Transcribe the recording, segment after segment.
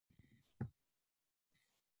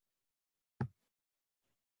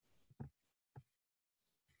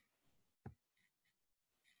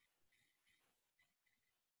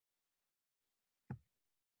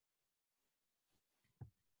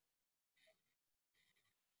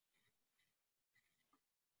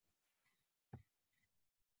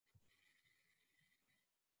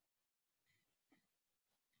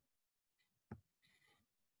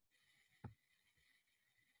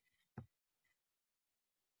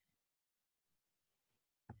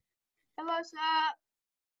Hello, sir.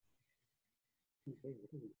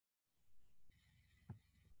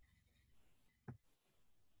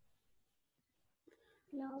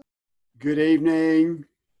 No. Good evening.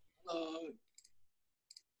 Hello.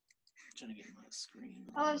 Trying to get my screen.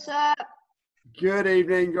 Hello, sir. Good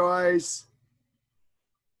evening, guys.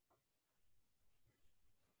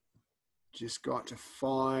 Just got to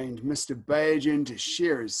find Mr. Bayogan to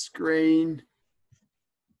share his screen.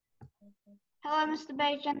 Hello, Mr.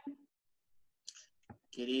 Bayogan.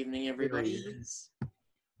 Good evening, There he everybody. is.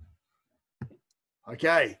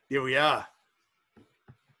 Okay, here we are.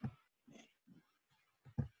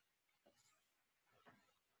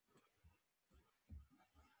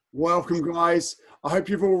 Welcome, guys. I hope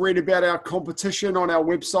you've all read about our competition on our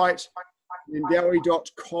website,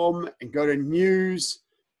 nendawi.com, and go to news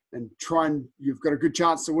and you've got a good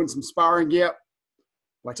chance to win some sparring gear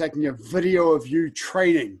by taking a video of you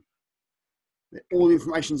training. All the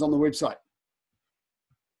information's on the website.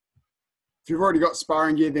 If you've already got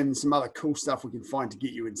sparring gear, then some other cool stuff we can find to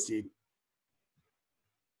get you instead.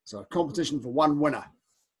 So a competition for one winner.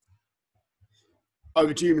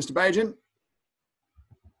 Over to you, Mr. Bayogan.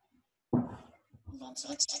 Hold on,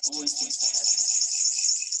 so it's always seems to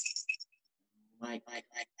have my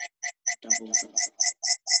double.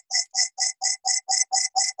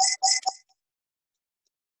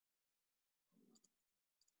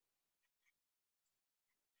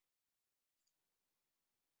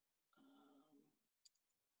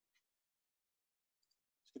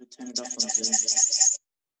 Just gonna turn it off on Zoom.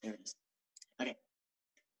 There it is. Okay.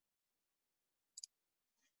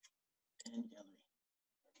 And gallery.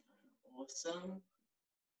 Awesome.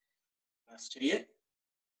 Last two yet.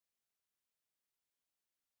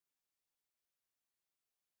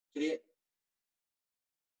 Get it?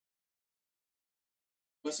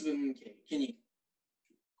 What's the okay? Can you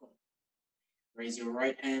go on. Raise your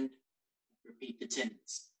right hand? Repeat the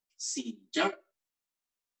tenets. C. Jump.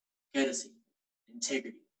 Courtesy.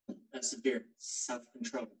 Integrity. Perseverance.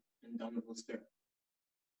 Self-control. Indomitable spirit.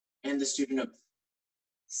 And the student oath.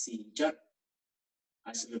 C. Jump.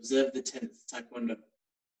 I shall observe the tenets. Taekwondo.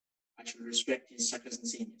 I shall respect the instructors and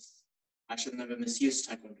seniors. I shall never misuse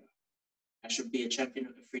Taekwondo. I shall be a champion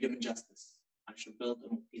of freedom and justice. I shall build a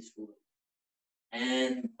more peaceful world.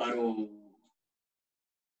 And Baro.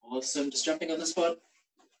 Awesome. Just jumping on the spot.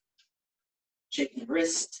 Shaking your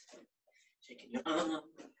wrist. Shaking your arm.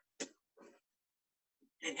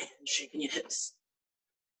 And shaking your hips.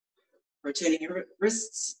 Rotating your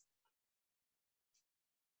wrists.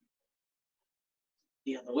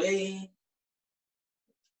 The other way.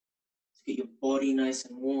 Let's get your body nice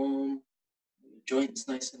and warm. Your joints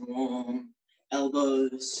nice and warm.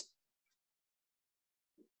 Elbows.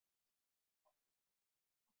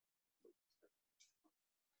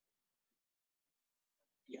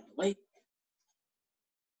 The other way.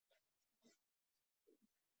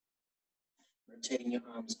 Rotating your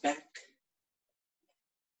arms back.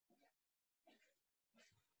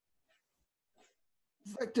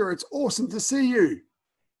 Victor, it's awesome to see you.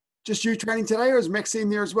 Just you training today, or is Maxine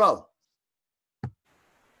there as well?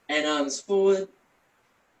 And arms forward.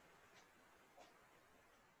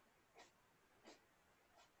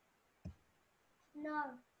 No.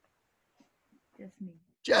 Just me.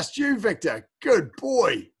 Just you, Victor. Good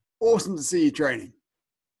boy. Awesome to see you training.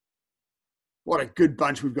 What a good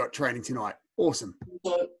bunch we've got training tonight. Awesome.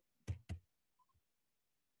 So,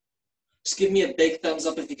 just give me a big thumbs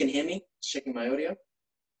up if you can hear me. Just checking my audio.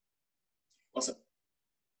 Awesome.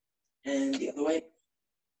 And the other way.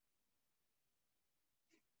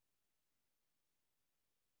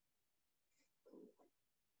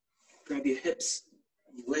 Grab your hips,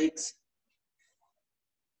 your legs.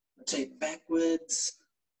 Rotate backwards.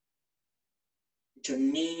 Get your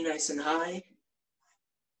knee nice and high.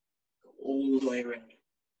 Go all the way around.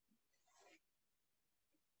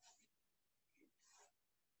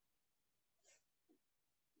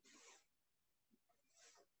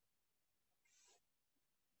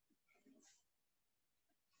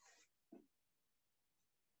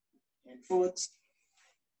 And forwards.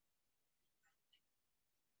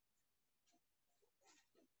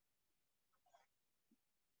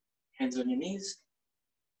 Hands on your knees.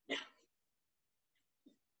 Yeah.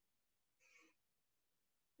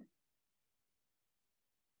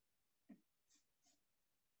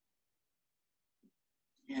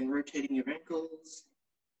 And rotating your ankles.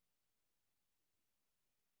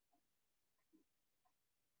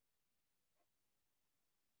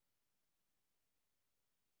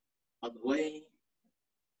 Other way.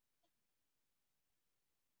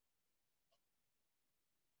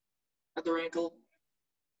 Other ankle.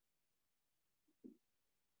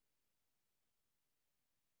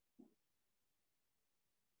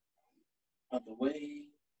 away.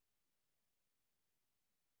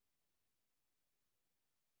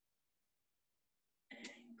 And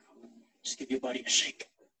go. Just give your body a shake.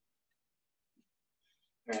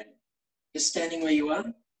 All right. Just standing where you are.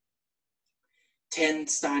 10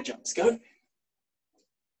 star jumps. Go.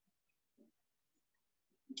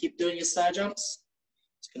 Keep doing your star jumps.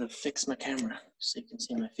 Just gonna fix my camera so you can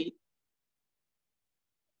see my feet.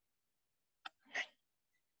 Okay.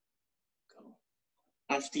 Go.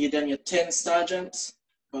 After you've done your 10 star jumps,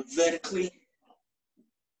 go vertically.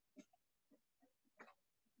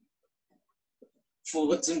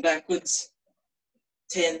 Forwards and backwards.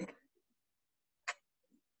 10.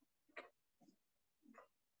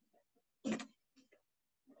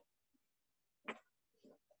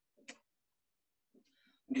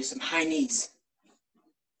 Do some high knees.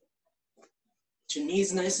 Get your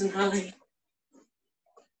knees nice and high.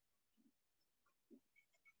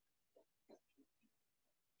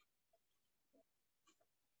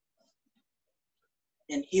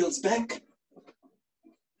 And heels back.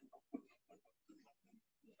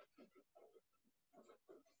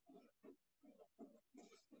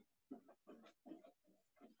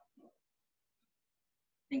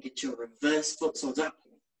 And get your reverse foot soles up.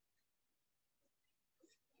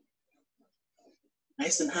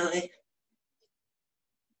 Nice and high.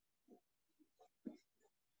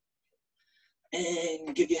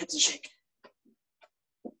 And give your hips a shake.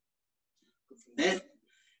 Go from there,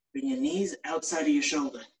 bring your knees outside of your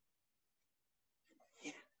shoulder.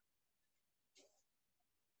 Yeah.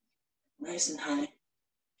 Nice and high.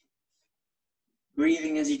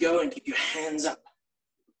 Breathing as you go and keep your hands up.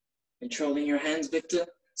 Controlling your hands, Victor.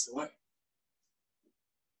 That's the one.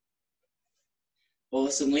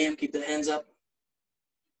 Awesome, Liam. Keep the hands up.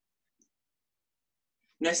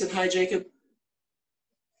 Nice and high, Jacob.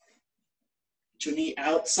 Get your knee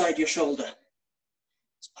outside your shoulder.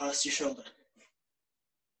 It's past your shoulder.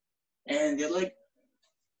 And the other leg.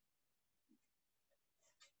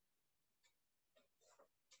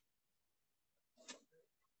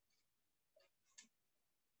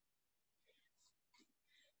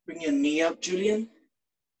 Bring your knee up, Julian.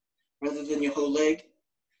 Rather than your whole leg.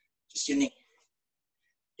 Just your knee.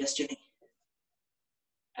 Just your knee.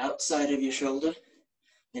 Outside of your shoulder.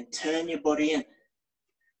 And turn your body in.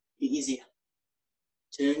 Be easier.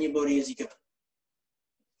 Turn your body as you go.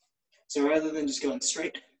 So rather than just going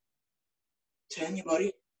straight, turn your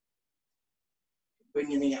body,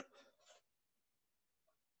 bring your knee up.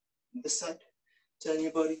 This side, turn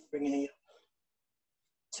your body, bring your knee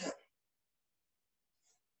up. Turn.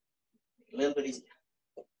 A little bit easier.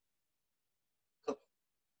 Go.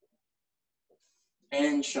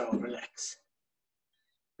 And show, relax.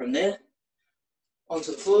 From there,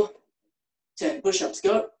 onto the floor, 10 push-ups,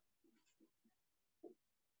 go.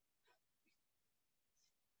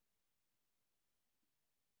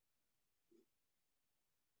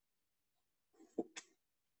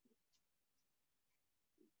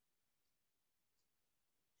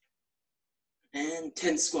 And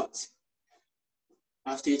 10 squats.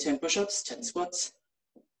 After your 10 push-ups, 10 squats.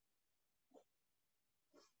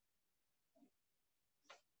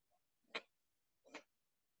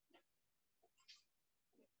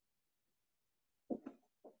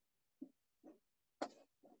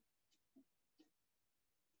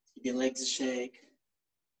 Give your legs a shake.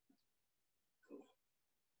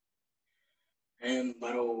 And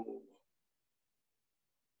baro.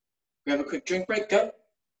 Grab a quick drink break, go.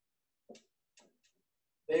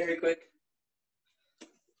 Very quick.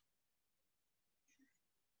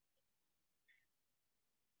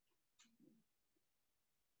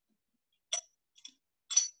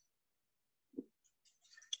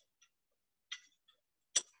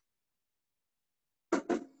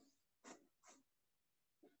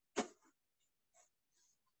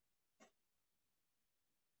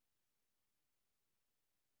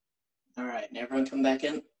 All right, and everyone come back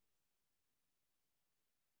in.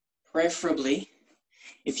 Preferably,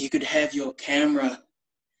 if you could have your camera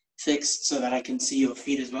fixed so that I can see your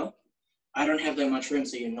feet as well. I don't have that much room,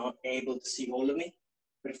 so you're not able to see all of me.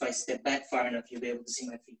 But if I step back far enough, you'll be able to see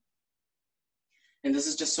my feet. And this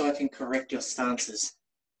is just so I can correct your stances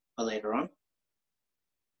for later on.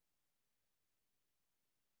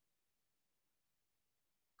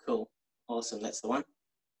 Cool, awesome, that's the one.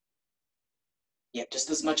 Yeah, just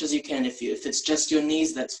as much as you can. If it's just your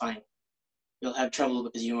knees, that's fine. You'll have trouble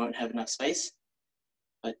because you won't have enough space,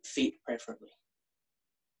 but feet preferably.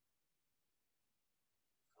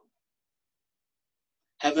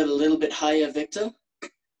 Have it a little bit higher, Victor. I'd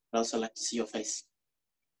also like to see your face.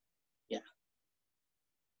 Yeah.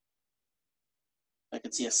 If I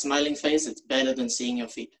could see a smiling face, it's better than seeing your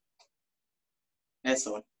feet. That's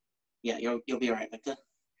the one. Yeah, you'll be all right, Victor.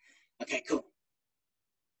 Okay, cool.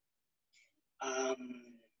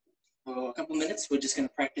 For a couple minutes, we're just going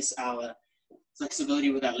to practice our flexibility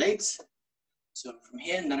with our legs. So from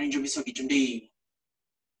here, narin jubi soki jundi.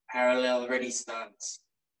 Parallel ready stance.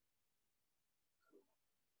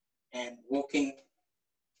 And walking,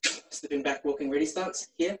 slipping back, walking ready stance.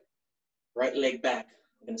 Here, right leg back.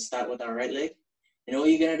 We're going to start with our right leg. And all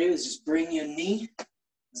you're going to do is just bring your knee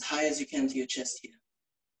as high as you can to your chest here.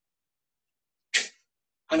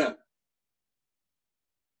 Hana.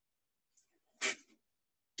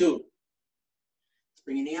 2.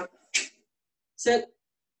 Bring your knee up. Sit.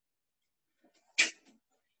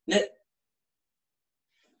 Net.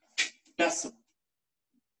 Dasu.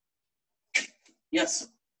 Yasu.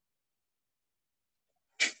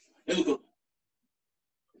 Ilgu.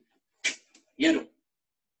 Yeru.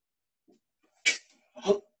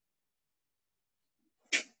 Hop.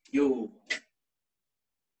 Yo.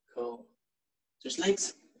 Cool. Just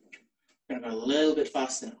legs. We're going to go a little bit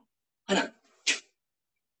faster now. Hana.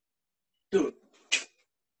 2.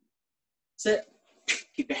 Sit.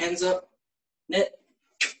 Keep your hands up. Net.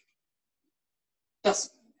 Dasu.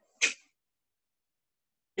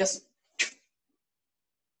 Yes.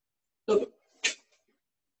 Ilgu.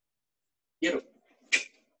 Yeru.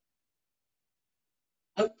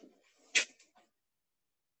 Hop.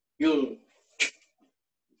 Yo.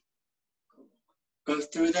 Go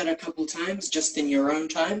through that a couple times, just in your own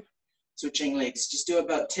time. Switching legs. Just do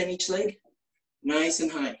about 10 each leg. Nice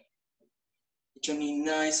and high. Get your knee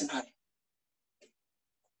nice and high.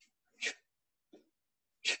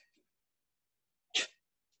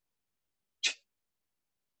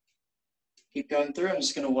 Keep going through. I'm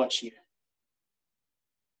just going to watch you.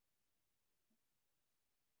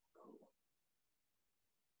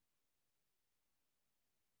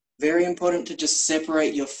 Very important to just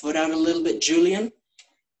separate your foot out a little bit, Julian.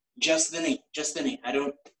 Just the knee. Just the knee. I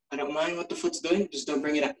don't mind what the foot's doing. Just don't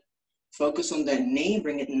bring it up. Focus on that knee.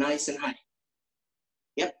 Bring it nice and high.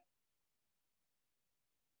 Yep.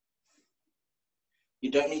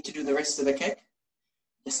 You don't need to do the rest of the kick.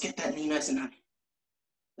 Just get that knee nice and high.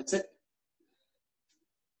 That's it.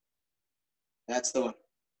 That's the one.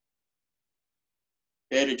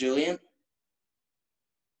 Better, Julian.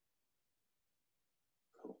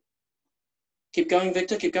 Cool. Keep going,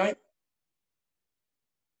 Victor. Keep going.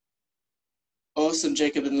 Awesome,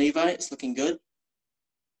 Jacob and Levi. It's looking good.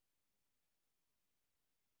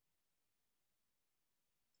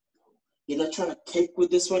 You're not trying to kick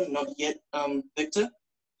with this one? Not yet, Victor.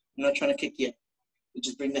 I'm not trying to kick yet. You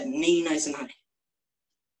just bring that knee nice and high.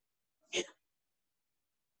 Yeah.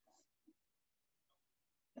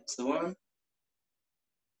 That's the one.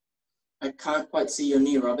 I can't quite see your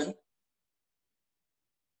knee, Robin.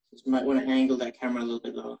 You might want to angle that camera a little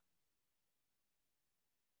bit lower.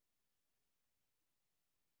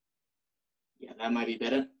 Yeah, that might be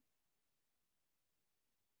better.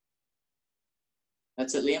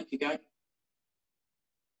 That's it, Liam. Keep going.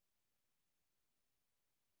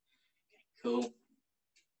 Cool.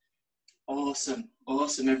 Awesome.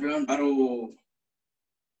 Awesome, everyone. Baru.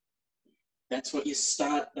 That's what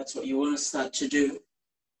you want to start to do.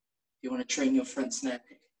 You want to train your front snap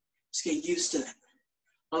kick. Just get used to that.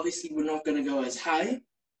 Obviously, we're not going to go as high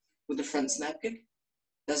with the front snap kick.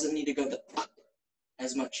 Doesn't need to go up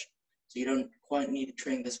as much. So you don't quite need to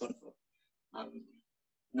train this one for.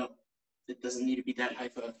 No, it doesn't need to be that high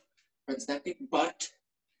for front snap kick. But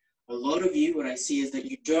a lot of you, what I see is that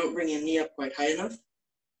you don't bring your knee up quite high enough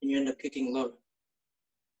and you end up kicking low.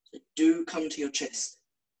 So do come to your chest.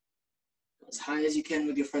 As high as you can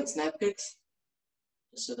with your front snap kicks,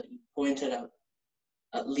 just so that you point it out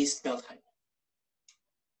at least belt height.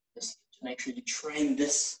 Just to make sure you train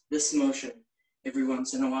this motion every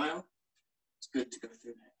once in a while. It's good to go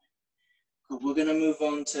through that. Cool. We're going to move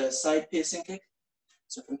on to side piercing kick.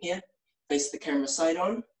 So from here, face the camera side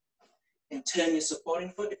on and turn your supporting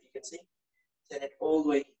foot, if you can see. Turn it all the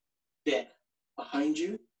way there, behind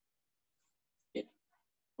you. Yeah.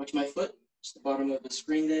 Watch my foot, just the bottom of the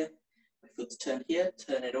screen there. My foot's turned here,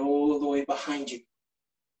 turn it all the way behind you.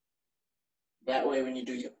 That way when you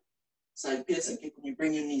do your side piercing kick, when you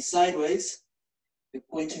bring your knee sideways, you're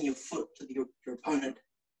pointing your foot to your opponent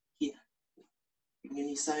here. Bring your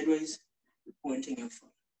knee sideways, you're pointing your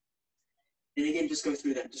foot. And again, just go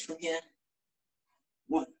through that, just from here.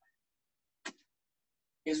 1.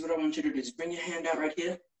 Here's what I want you to do, is bring your hand out right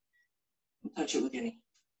here, and touch it with your knee.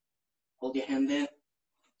 Hold your hand there,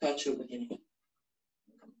 touch it with your knee.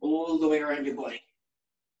 Come all the way around your body.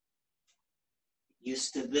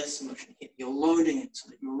 Used to this motion here. You're loading it so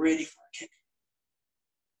that you're ready for a kick.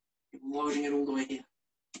 You're loading it all the way here.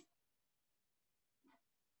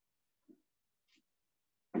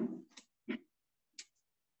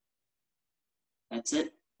 That's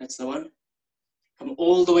it. That's the one. Come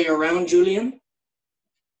all the way around, Julian.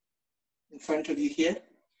 In front of you here.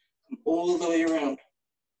 Come all the way around.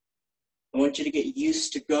 I want you to get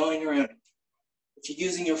used to going around. If you're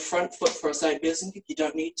using your front foot for a side piercing kick, you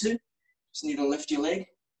don't need to. Just need to lift your leg.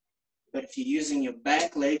 But if you're using your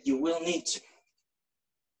back leg, you will need to.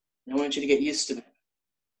 And I want you to get used to that.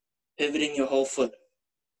 Pivoting your whole foot.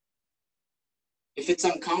 If it's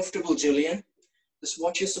uncomfortable, Julian, just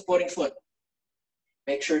watch your supporting foot.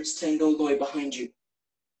 Make sure it's turned all the way behind you.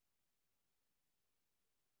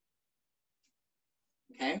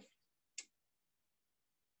 Okay?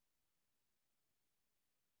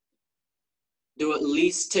 Do at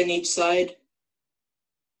least 10 each side.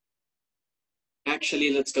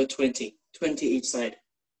 Actually, let's go 20. 20 each side.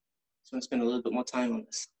 So I'm going to spend a little bit more time on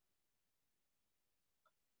this.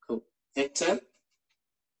 Cool. Victor,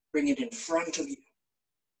 bring it in front of you.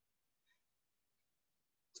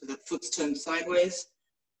 So that foot's turned sideways.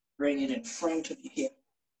 Bring it in front of you here.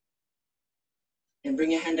 And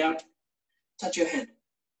bring your hand out. Touch your hand.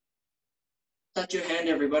 Touch your hand,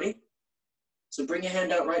 everybody. So bring your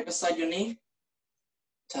hand out right beside your knee.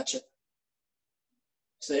 Touch it.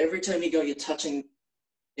 So every time you go, you're touching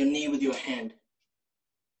your knee with your hand.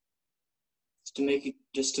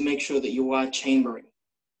 Just to make sure that you are chambering.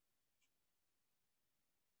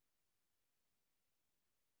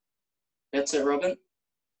 That's it, Robin.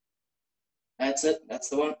 That's it. That's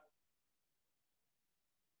the one.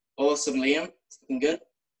 Awesome, Liam. It's looking good.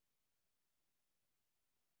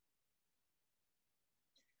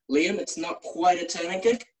 Liam, it's not quite a turning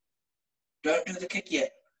kick. Don't do the kick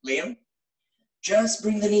yet, Liam. Just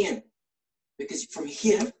bring the knee in. Because from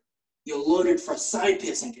here, you're loaded for a side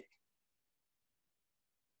piercing kick.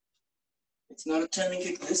 It's not a turning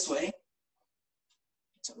kick this way.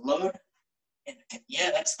 It's a load and a kick.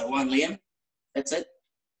 Yeah, that's the one, Liam. That's it.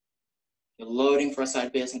 You're loading for a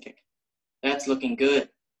side piercing kick. That's looking good.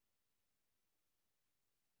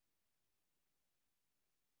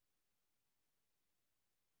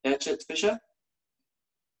 That's it, Tvisha.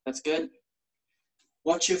 That's good.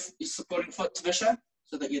 Watch your supporting foot, Tvisha,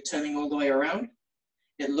 so that you're turning all the way around.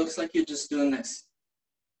 It looks like you're just doing this.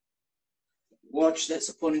 Watch that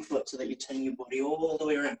supporting foot so that you're turning your body all the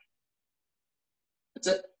way around. That's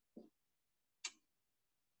it.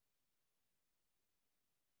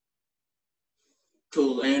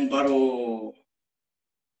 Cool, and baro.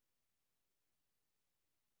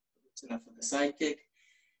 That's enough of the side kick.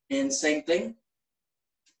 And same thing.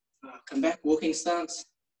 Come back, walking stance.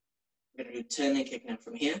 We're going to do turning kick now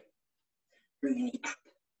from here. Bring your knee up.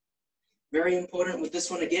 Very important with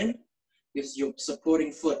this one again is your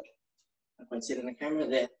supporting foot. I can't see it in the camera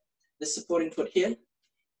there. This supporting foot here,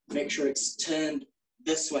 make sure it's turned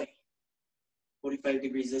this way, 45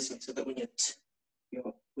 degrees this way, so that when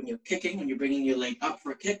you're kicking, when you're bringing your leg up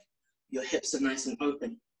for a kick, your hips are nice and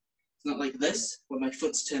open. It's not like this, where my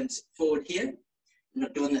foot's turned forward here. I'm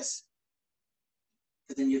not doing this.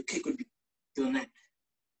 Because then your kick would be doing that.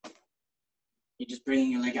 You're just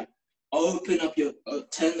bringing your leg up. Open up your,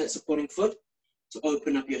 turn that supporting foot to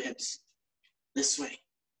open up your hips. This way.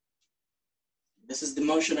 This is the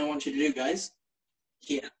motion I want you to do, guys.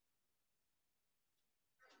 Here.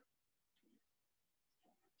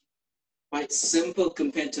 Quite simple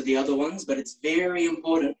compared to the other ones, but it's very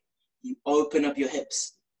important you open up your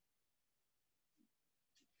hips.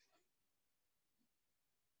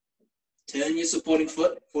 Turn your supporting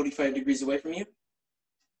foot 45 degrees away from you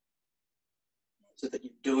so that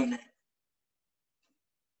you're doing that.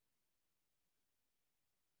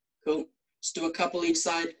 Cool. Just do a couple each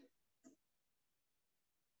side.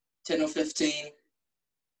 10 or 15.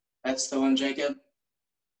 That's the one, Jacob.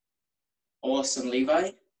 Awesome,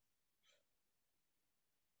 Levi.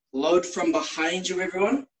 Load from behind you,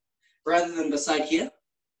 everyone, rather than beside here,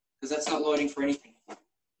 because that's not loading for anything.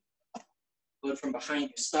 Load from behind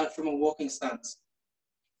you. Start from a walking stance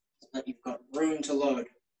so that you've got room to load.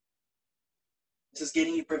 This is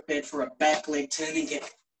getting you prepared for a back leg turning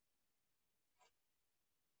kick.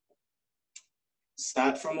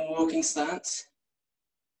 Start from a walking stance.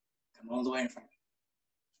 Come all the way in front.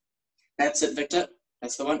 That's it, Victor.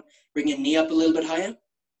 That's the one. Bring your knee up a little bit higher.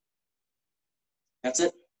 That's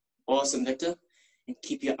it. Awesome, Victor. And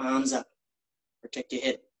keep your arms up. Protect your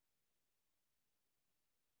head.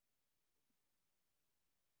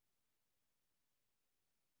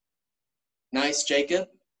 Nice, Jacob.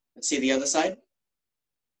 Let's see the other side.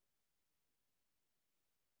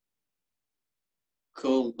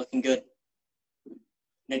 Cool, looking good.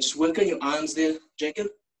 Now just work on your arms there, Jacob.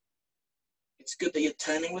 It's good that you're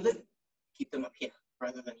turning with it. Keep them up here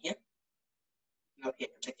rather than here. And up here,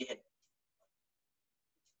 protect your head.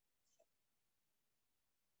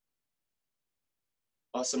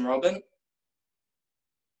 Awesome, Robin.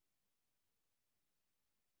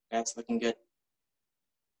 That's looking good.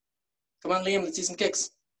 Come on, Liam, let's see some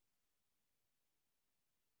kicks.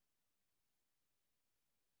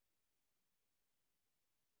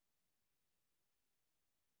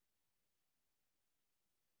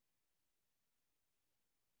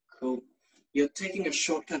 Cool. You're taking a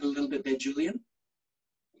shortcut a little bit there, Julian.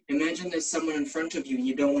 Imagine there's someone in front of you and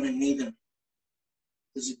you don't want to knee them.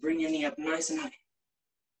 Just bring your knee up nice and high.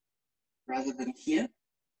 Rather than here,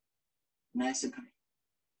 nice and high.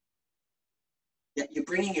 Yeah, you're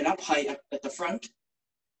bringing it up high up at the front,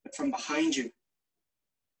 but from behind you.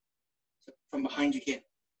 So from behind you here.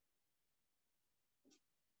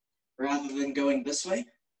 Rather than going this way,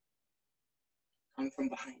 come from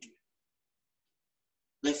behind you.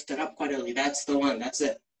 Lift it up quite early. That's the one. That's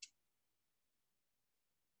it.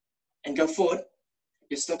 And go forward.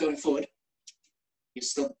 You're still going forward. You're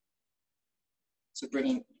still. So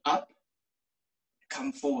bringing up,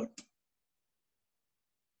 come forward.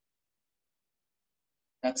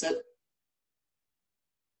 That's it.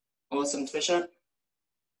 Awesome, Trisha.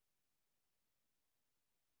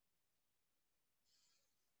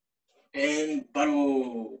 And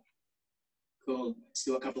baro. Cool. Let's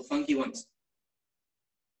do a couple funky ones.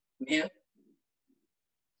 From here.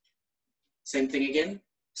 Same thing again.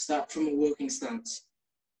 Start from a walking stance.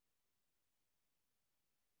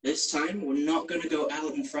 This time, we're not going to go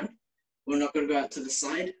out in front. We're not going to go out to the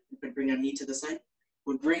side. We're going to bring our knee to the side.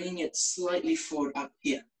 We're bringing it slightly forward up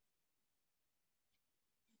here.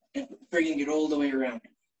 And bringing it all the way around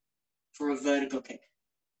for a vertical kick.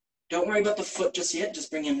 Don't worry about the foot just yet. Just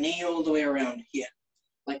bring your knee all the way around here.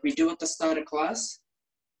 Like we do at the start of class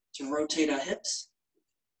to rotate our hips.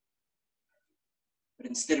 But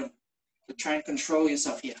instead of, try and control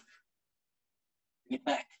yourself here. Bring it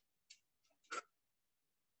back.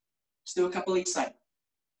 Let's do a couple each side.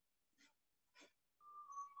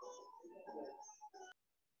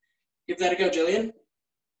 Give that a go, Jillian.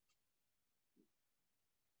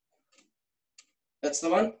 That's the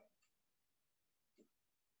one.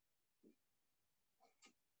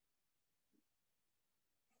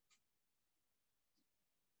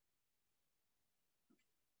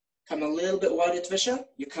 Come a little bit wider, Trisha.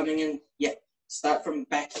 You're coming in, yeah. Start from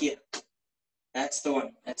back here. That's the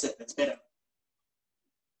one. That's it. That's better.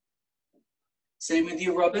 Same with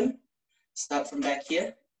you, Robin. Start from back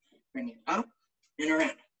here. Bring it up and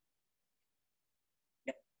around.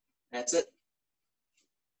 Yep. That's it.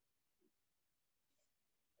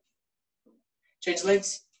 Change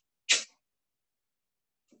legs.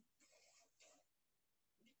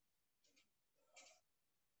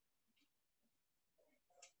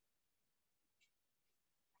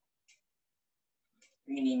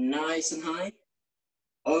 Bring your knee nice and high.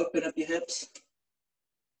 Open up your hips.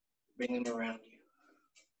 Bring them around you.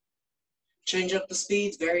 Change up the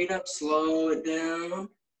speeds, vary it up, slow it down,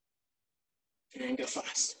 and go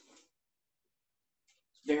fast.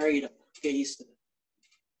 Vary it up, get used to it.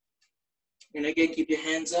 And again, keep your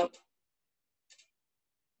hands up.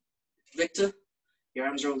 Victor, your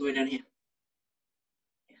arms are all the way down here.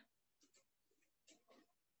 Yeah.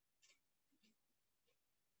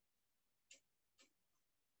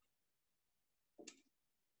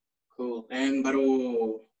 Cool, and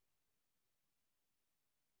baro.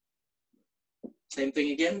 Same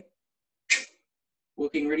thing again.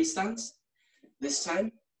 Walking ready stance. This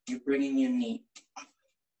time, you're bringing your knee up,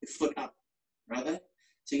 your foot up, rather.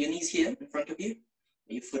 So your knee's here in front of you, and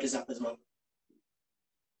your foot is up as well.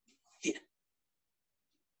 Here.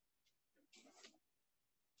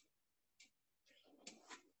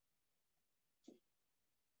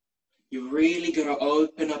 You really got to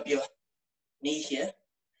open up your knee here,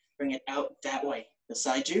 bring it out that way,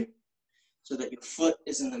 beside you, so that your foot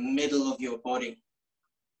is in the middle of your body.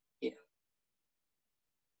 Here.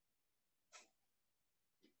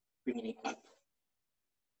 Bringing it up.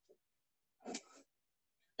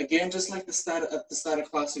 Again, just like at the start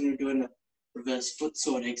of class when we're doing the reverse foot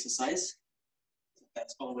sword exercise,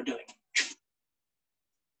 that's all we're doing.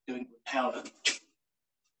 Doing with power.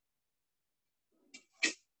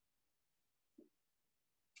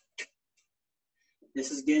 This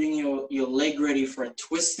is getting your leg ready for a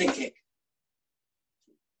twisting kick.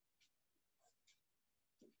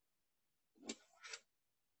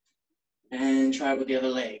 And try it with the other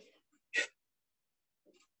leg.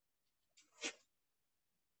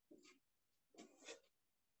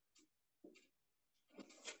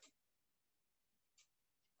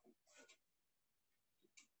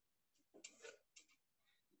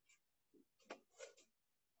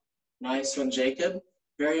 Nice one, Jacob.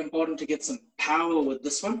 Very important to get some power with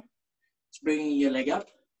this one. It's bringing your leg up.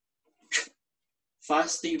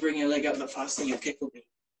 Faster you bring your leg up, the faster your kick will be.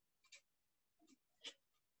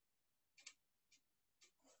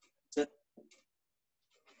 That's it.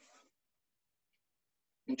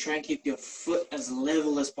 And try and keep your foot as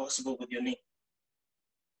level as possible with your knee.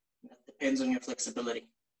 That depends on your flexibility.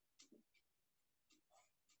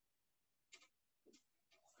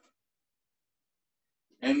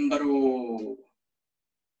 Embaro.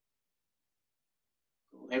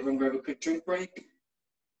 Everyone grab a quick drink break.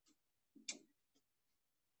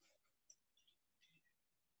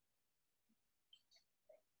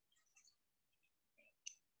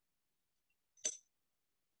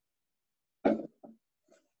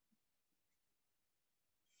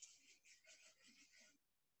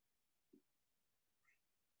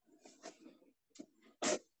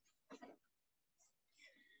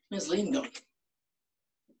 How's Liam going?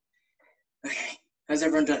 Okay, how's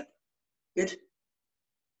everyone doing? Good?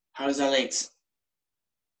 How's our legs?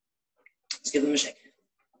 Let's give them a shake.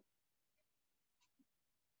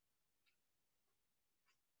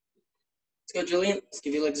 Let's go, Julian. Let's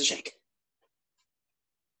give your legs a shake.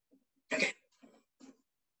 Okay.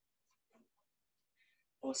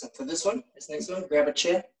 Awesome. For this next one, grab a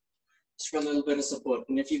chair. Just for a little bit of support.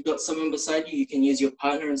 And if you've got someone beside you, you can use your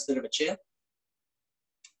partner instead of a chair.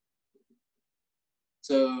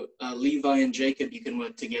 So Levi and Jacob, you can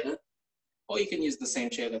work together. Or you can use the same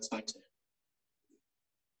chair, that's fine too.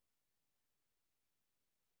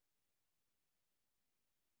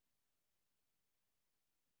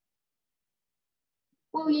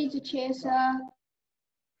 We'll use a chair, sir.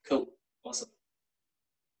 Cool, awesome.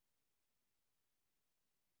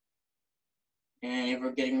 And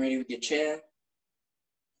everyone getting ready with your chair.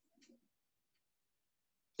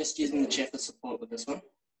 Just using the chair for support with this one.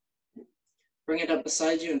 Bring it up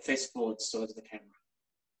beside you and face forwards towards the camera.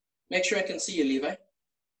 Make sure I can see you, Levi.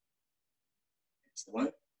 That's the one.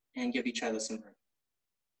 And give each other some room.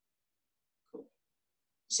 Cool.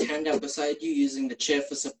 Just hand out beside you using the chair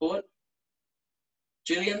for support.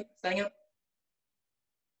 Julian, stand up.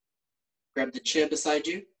 Grab the chair beside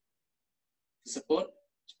you for support.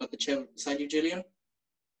 Just put the chair beside you, Julian.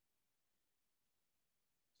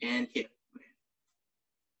 And here.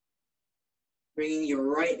 Bringing your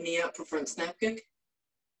right knee out for front snap kick.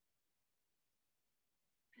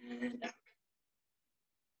 And out.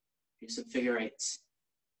 Do some figure eights.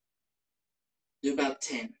 Do about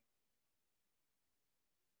 10.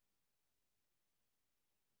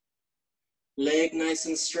 Leg nice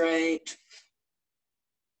and straight.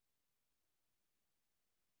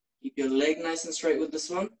 Keep your leg nice and straight with this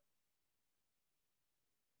one.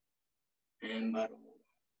 And bottom.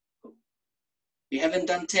 If you haven't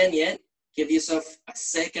done 10 yet, give yourself a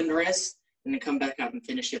second rest and then come back up and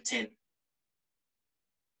finish your 10.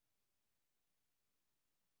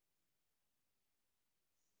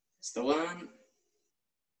 That's the one.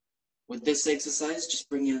 With this exercise, just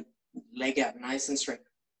bring your leg out nice and straight.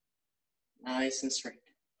 Nice and straight.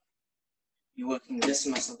 You're working this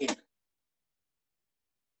muscle here.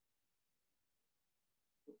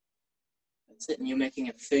 That's it, and you're making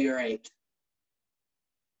a figure eight.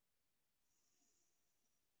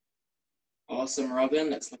 Awesome, Robin,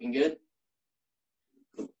 that's looking good.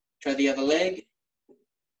 Try the other leg.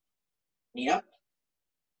 Knee up.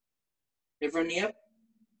 Everyone knee up.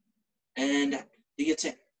 And out. Do your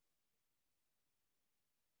 10.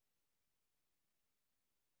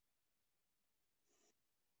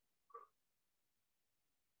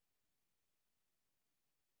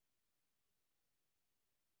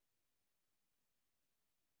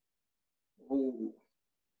 Ooh.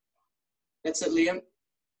 That's it, Liam.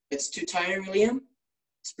 It's too tiring, Liam.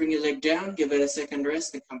 Just bring your leg down, give it a second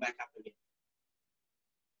rest, and come back up again.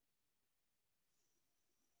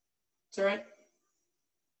 It's all right.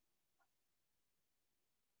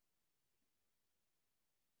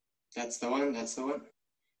 That's the one, that's the one.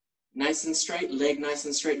 Nice and straight, leg nice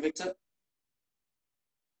and straight, Victor.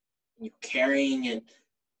 You're carrying it.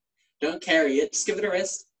 Don't carry it, just give it a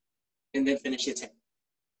rest, and then finish your 10.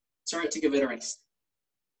 It's all right to give it a rest.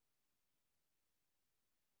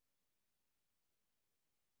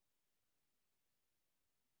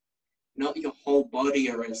 Not your whole body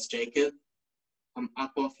a rest, Jacob. Come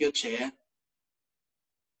up off your chair.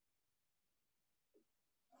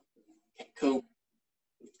 Okay, cool.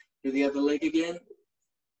 Do the other leg again.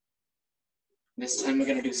 This time we're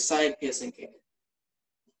going to do side piercing kick.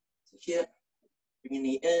 So here, bring your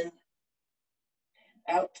knee in,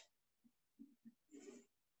 and out.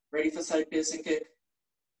 Ready for side piercing kick.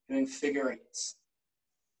 Doing figure eights.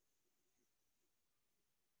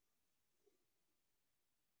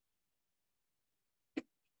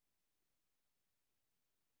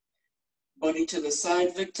 Body to the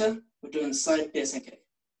side, Victor. We're doing side piercing kick.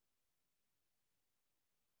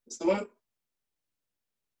 That's the one.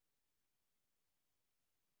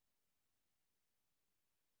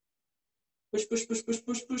 Push, push, push, push,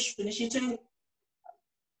 push, push. Finish your turn.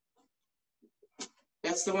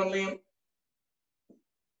 That's the one, Liam.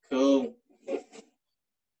 Cool.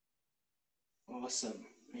 Awesome.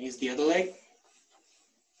 Here's the other leg.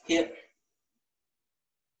 Here.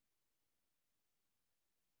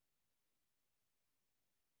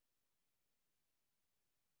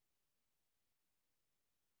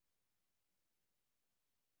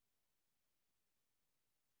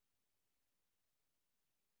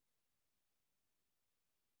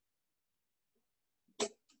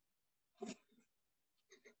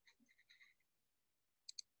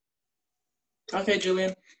 Okay,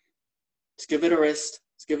 Julian. Just give it a rest.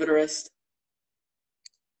 Just give it a rest.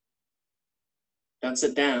 Don't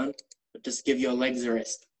sit down, but just give your legs a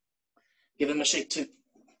rest. Give them a shake too. Give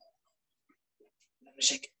them a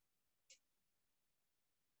shake.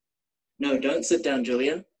 No, don't sit down,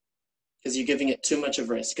 Julian, because you're giving it too much of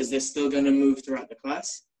rest, because they're still going to move throughout the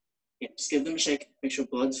class. Yeah, just give them a shake. Make sure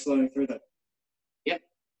blood's flowing through them. Yep.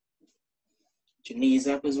 Put your knees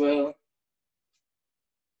up as well.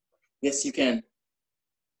 Yes, you can.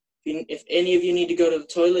 If any of you need to go to the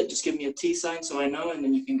toilet, just give me a T sign so I know, and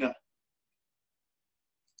then you can go.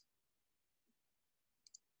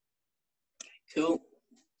 Cool.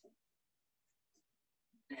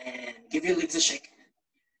 And give your legs a shake.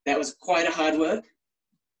 That was quite a hard work.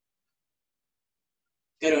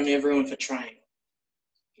 Good on everyone for trying.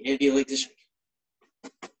 Give your legs a shake. A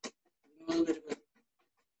little bit of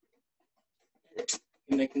it.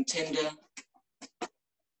 And make them tender.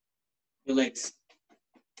 Your legs.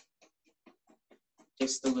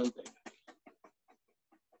 Just a little bit.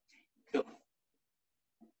 Cool.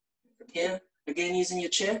 From here, again using your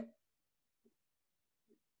chair.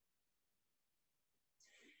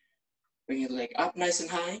 Bring your leg up nice and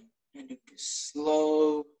high and do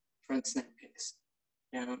slow front snap kicks.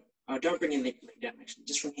 Down. Oh, don't bring your leg down actually,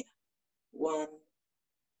 just from here. 1,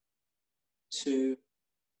 2,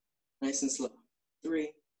 nice and slow.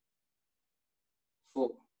 3, 4,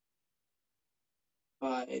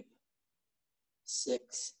 5,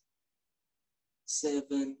 6,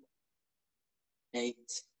 7,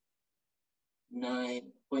 8, 9,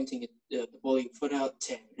 pointing at the ball of your foot out,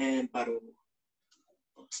 10, and paru.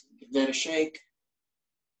 Awesome. Give that a shake.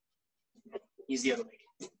 Use the other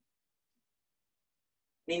leg.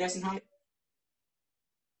 Knee nice and high.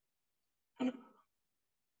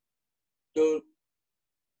 Don't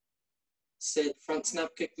sit, front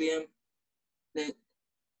snap kick, Liam. Then,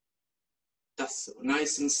 that's so.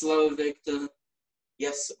 Nice and slow, Victor.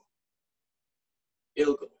 Yes, sir.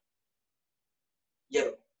 Ilgo.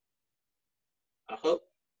 Yero. Aho.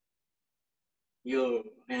 Yo,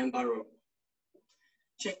 and baro.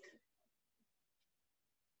 Check.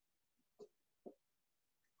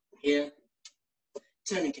 Here.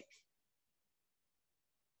 Turning kick.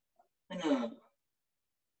 And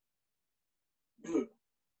do.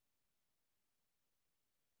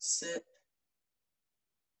 Sit.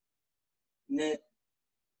 Net.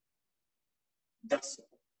 Dasso.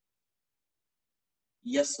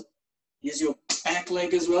 Yes, sir. Use your back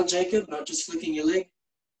leg as well, Jacob, not just flicking your leg.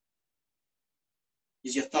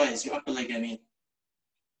 Use your thighs, your upper leg, I mean.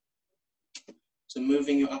 So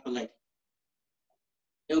moving your upper leg.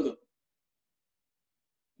 Ilgo.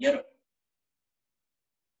 Yero.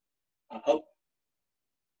 Aho.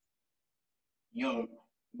 Yo.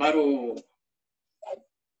 Baro.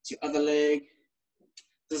 It's your other leg.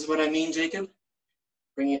 This is what I mean, Jacob.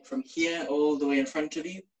 Bring it from here all the way in front of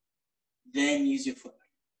you. Then use your foot.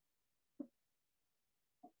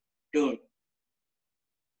 Good.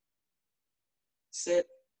 Sit.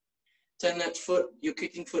 Turn that foot, your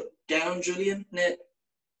kicking foot down, Julian. Net.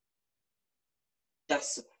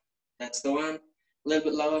 That's it. That's the one. A little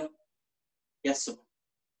bit lower. Yes, sir.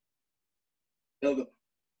 Go.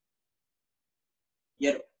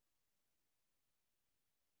 Yero.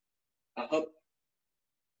 Up.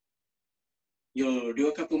 You'll do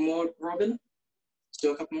a couple more, Robin. Let's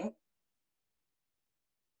do a couple more.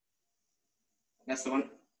 That's the one.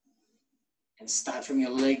 And start from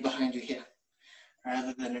your leg behind you here,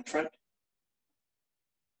 rather than in front.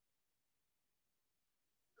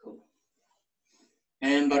 Cool.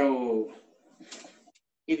 And baro.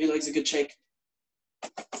 Give your legs a good shake.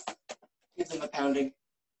 Give them a pounding.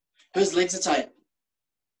 Whose legs are tight?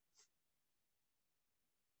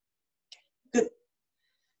 Good.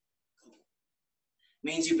 Cool.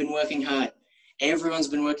 Means you've been working hard. Everyone's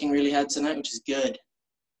been working really hard tonight, which is good.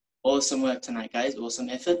 Awesome work tonight, guys. Awesome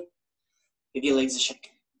effort. Give your legs a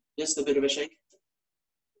shake. Just a bit of a shake.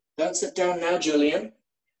 Don't sit down now, Julian,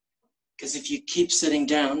 because if you keep sitting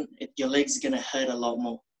down, your legs are going to hurt a lot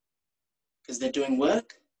more because they're doing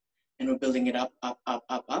work and we're building it up, up, up,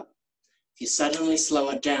 up, up. If you suddenly slow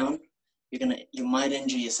it down, you might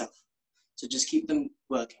injure yourself. So just keep them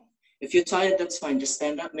working. If you're tired, that's fine. Just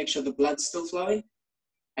stand up, make sure the blood's still flowing.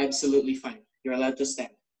 Absolutely fine. You're allowed to stand.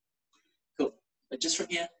 Cool. But just from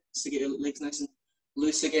here, just to get your legs nice and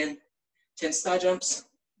loose again. 10 star jumps.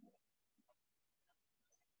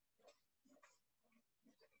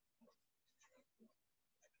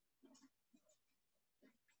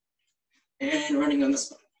 And running on the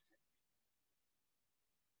spot.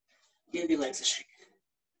 Give your legs a shake.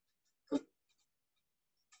 Cool.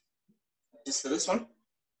 Just for this one.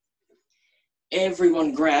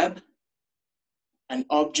 Everyone grab an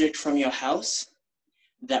object from your house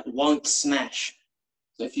that won't smash.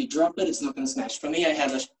 So if you drop it, it's not going to smash. For me, I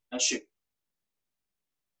have a shoe.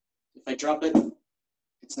 If I drop it,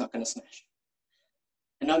 it's not going to smash.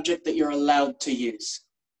 An object that you're allowed to use.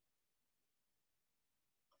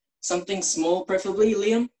 Something small, preferably,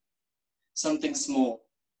 Liam. Something small.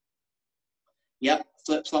 Yep,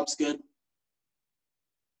 flip-flop's good.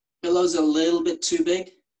 Pillow's a little bit too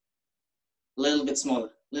big. A little bit smaller,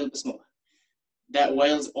 a little bit smaller. That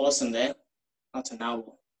whale's awesome there. That's a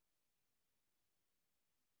narwhal.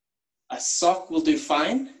 A sock will do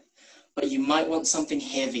fine, but you might want something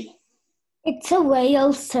heavy. It's a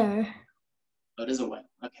whale, sir. Oh, it is a whale.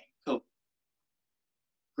 Okay, cool.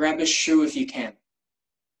 Grab a shoe if you can.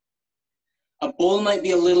 A ball might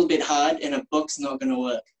be a little bit hard and a book's not going to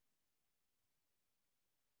work.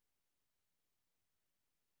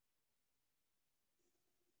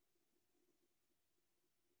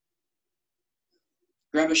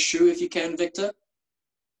 Grab a shoe if you can, Victor.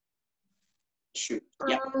 Shoe.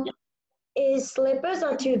 Yeah. Is slippers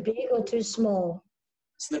are too big or too small?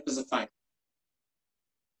 Slippers are fine.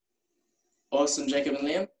 Awesome, Jacob and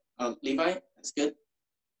Liam. Levi, that's good.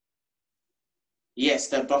 Yes,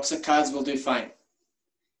 that box of cards will do fine.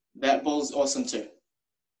 That ball's awesome too.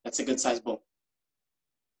 That's a good size ball.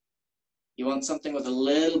 You want something with a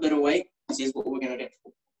little bit of weight? This is what we're going to do.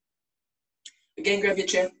 Again, grab your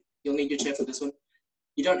chair. You'll need your chair for this one.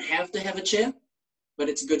 You don't have to have a chair, but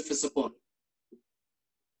it's good for support.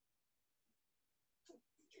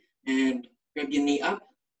 And grab your knee up.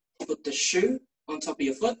 Put the shoe on top of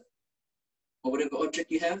your foot, or whatever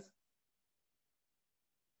object you have.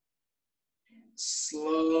 And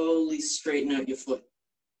slowly straighten out your foot.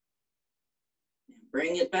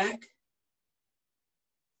 Bring it back.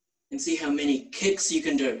 And see how many kicks you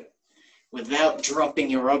can do without dropping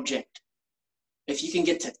your object. If you can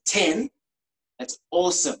get to 10, that's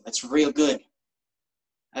awesome. That's real good.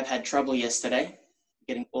 I've had trouble yesterday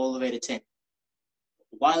getting all the way to 10.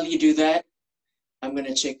 While you do that, I'm going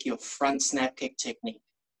to check your front snap kick technique.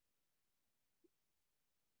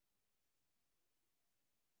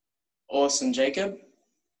 Awesome, Jacob.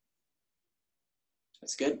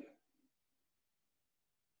 That's good.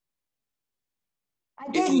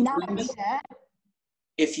 I did nothing, sir.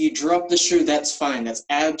 If you drop the shoe, that's fine. That's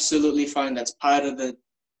absolutely fine. That's part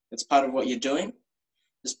of what you're doing.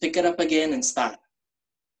 Just pick it up again and start.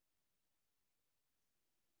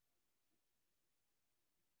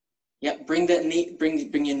 Yep, bring that knee,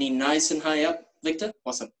 bring your knee nice and high up, Victor.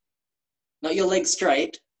 Awesome. Not your leg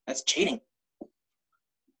straight. That's cheating.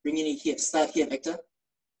 Bring your knee here. Start here, Victor.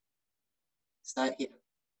 Start here.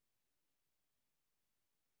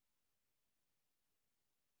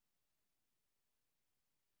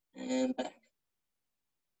 And back.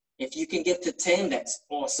 If you can get to 10, that's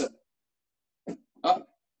awesome. Up.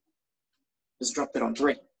 Just drop it on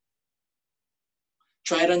 3.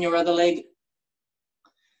 Try it on your other leg.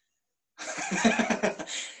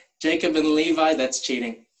 Jacob and Levi, that's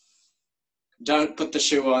cheating. Don't put the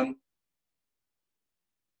shoe on.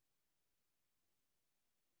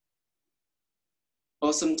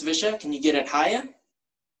 Awesome, Tavisha. Can you get it higher?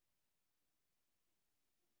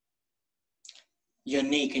 Your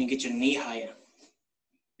knee, can you get your knee higher?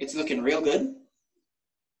 It's looking real good.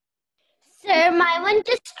 Sir, my one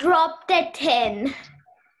just dropped at 10.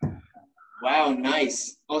 Wow,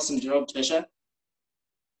 nice. Awesome job, Tavisha.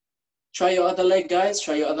 Try your other leg, guys.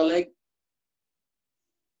 Try your other leg.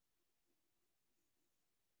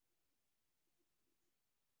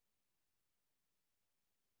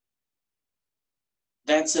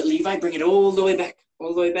 That's it, Levi. Bring it all the way back.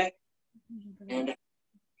 All the way back. And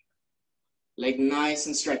leg nice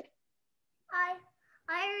and straight.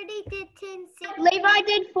 I already did 10 seconds. Levi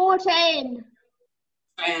did 14.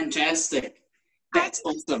 Fantastic. That's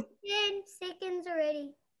awesome. 10 seconds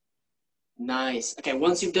already. Nice. Okay,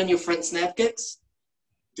 once you've done your front snap kicks,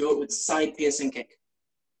 Do it with side piercing kick.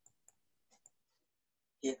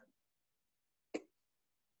 Yeah.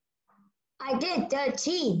 I did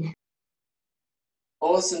 13.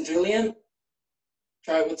 Awesome, Julian.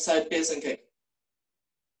 Try it with side piercing kick.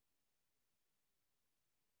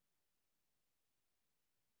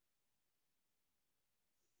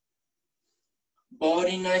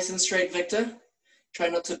 Body nice and straight, Victor. Try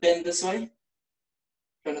not to bend this way.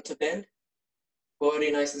 Try not to bend.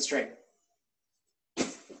 Body nice and straight.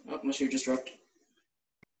 Oh, my shoe just dropped.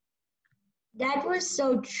 That was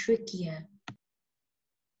so trickier.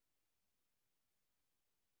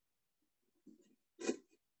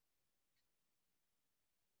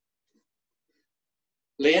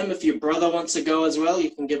 Liam, if your brother wants to go as well,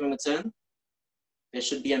 you can give him a turn. There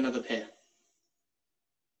should be another pair.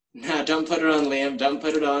 No, don't put it on, Liam. Don't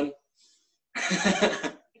put it on.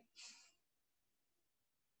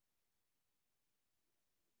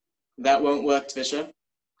 That won't work, Fisher.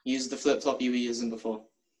 Use the flip-flop you were using before.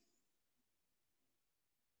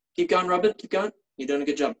 Keep going, Robin. Keep going. You're doing a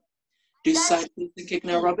good job. Do side piercing kick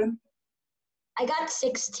now, Robin. I got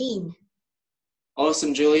 16.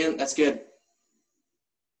 Awesome, Julian. That's good.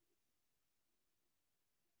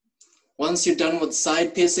 Once you're done with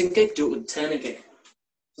side piercing kick, do it with turning kick.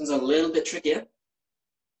 This one's a little bit trickier.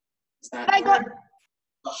 I got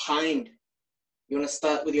Behind. You want to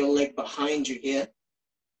start with your leg behind you here.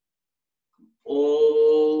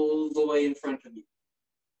 All the way in front of you.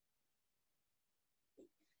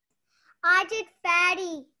 I did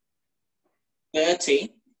 30.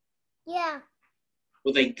 30. Yeah.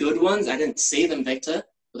 Were they good ones? I didn't see them, Victor.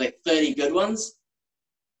 Were they 30 good ones?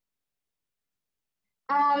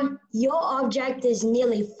 Your object is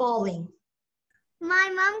nearly falling. My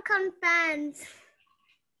mom confirms.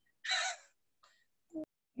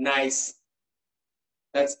 Nice.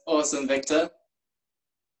 That's awesome, Victor.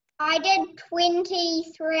 I did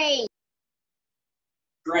 23.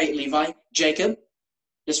 Great, Levi. Jacob,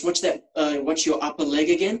 just watch that. Watch your upper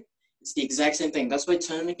leg again. It's the exact same thing. That's why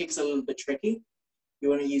turning kick's a little bit tricky. You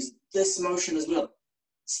want to use this motion as well.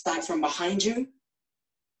 Start from behind you,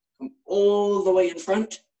 come all the way in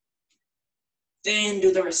front, then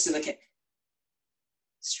do the rest of the kick.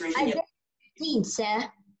 Straighten I it. did 15, sir.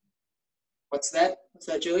 What's that? What's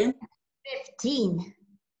that, Julian? 15.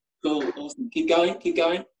 Cool, awesome. Keep going, keep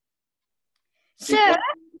going. Sir,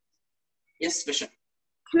 Yes, Fisher.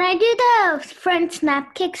 can I do the front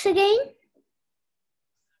snap kicks again?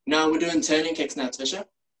 No, we're doing turning kicks now, Fisher.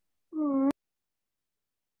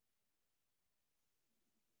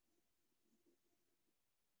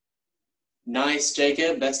 Nice,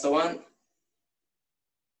 Jacob. That's the one.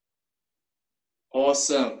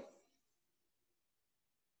 Awesome.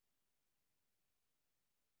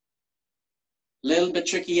 Little bit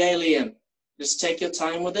tricky, Liam. Just take your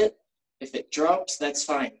time with it. If it drops, that's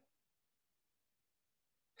fine.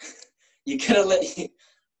 you gotta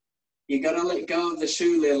let go of the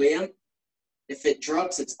shoe there, Liam. If it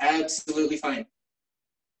drops, it's absolutely fine.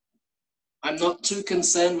 I'm not too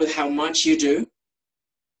concerned with how much you do,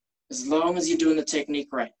 as long as you're doing the technique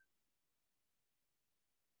right.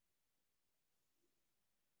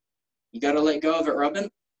 You gotta let go of it,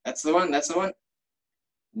 Robin. That's the one, that's the one.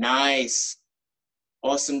 Nice.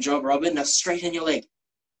 Awesome job, Robin. Now straighten your leg.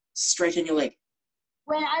 Straighten your leg.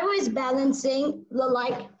 When I was balancing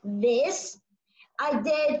like this, I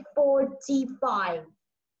did 45.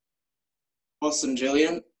 Awesome,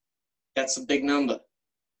 Julian. That's a big number.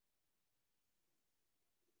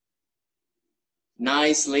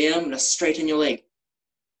 Nice, Liam. Now straighten your leg.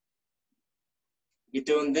 You're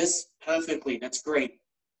doing this perfectly. That's great.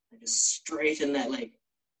 Just straighten that leg.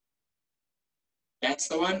 That's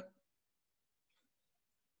the one.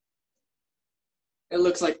 It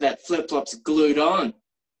looks like that flip-flop's glued on.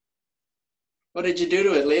 What did you do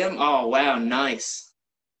to it, Liam? Oh, wow, nice.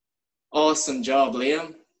 Awesome job,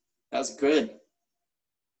 Liam. That was good.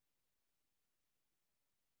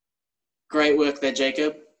 Great work there,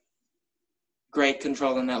 Jacob. Great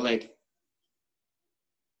control on that leg.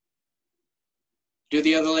 Do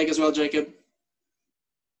the other leg as well, Jacob.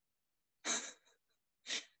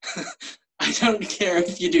 I don't care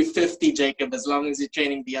if you do 50, Jacob, as long as you're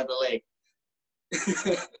training the other leg.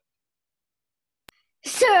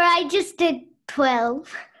 Sir, I just did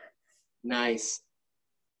 12. Nice.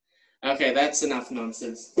 Okay, that's enough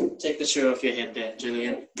nonsense. Take the shoe off your head there,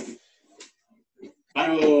 Julian.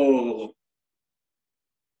 Oh.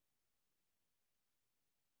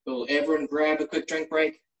 Cool. Everyone grab a quick drink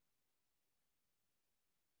break.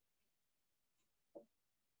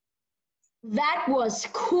 That was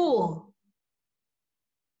cool.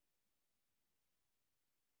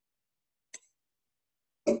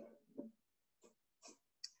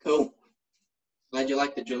 Cool. Glad you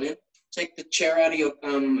liked it, Julian. Take the chair out of your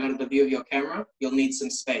out of the view of your camera. You'll need some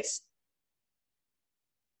space.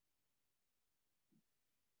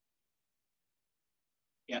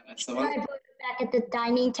 Yeah, that's the Can I one. put it back at the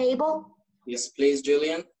dining table? Yes, please,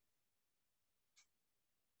 Julian.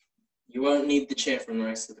 You won't need the chair from the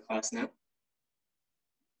rest of the class now.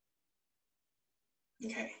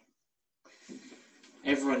 Okay.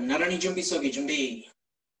 Everyone, narani jumbi sogi jumbi.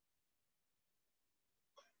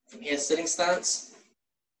 From here, sitting stance.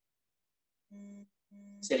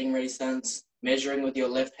 Sitting ready stance. Measuring with your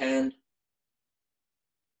left hand.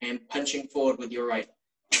 And punching forward with your right.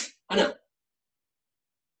 Ana.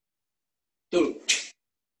 Two.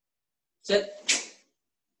 Sit.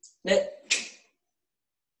 Net.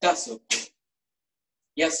 Tasso.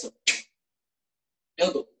 Yasso.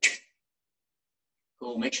 Elbow.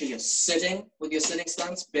 Cool. Make sure you're sitting with your sitting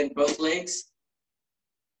stance. Bend both legs.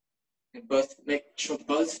 And make sure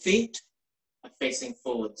both feet are facing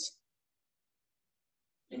forwards.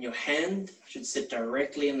 And your hand should sit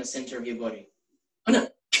directly in the center of your body.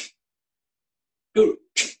 Ana. Two.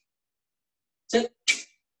 Sit.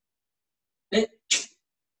 Net.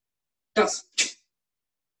 Tas.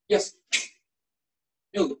 Yes.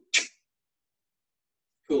 Elbow.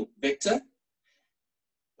 Cool. Victor.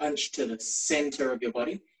 Punch to the center of your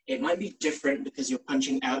body. It might be different because you're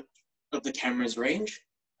punching out of the camera's range.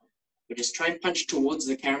 But just try and punch towards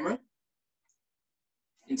the camera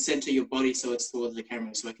and center your body so it's towards the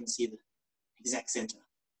camera so I can see the exact center.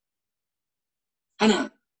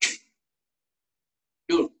 Ana.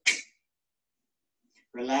 Good.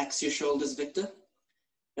 Relax your shoulders, Victor.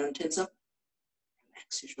 Don't tense up.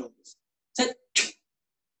 Relax your shoulders. Sit.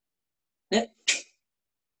 Net.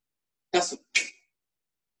 Yes.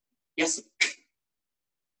 Yes.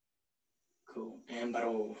 Cool. And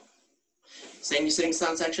baro. Same sitting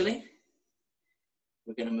stance actually.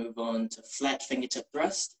 We're going to move on to flat fingertip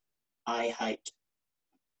thrust, eye height.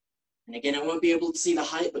 And again, I won't be able to see the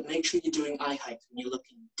height, but make sure you're doing eye height. When you're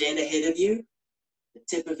looking dead ahead of you, the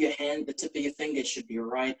tip of your hand, the tip of your finger should be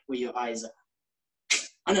right where your eyes are.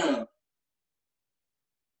 Ana.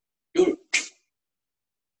 Good.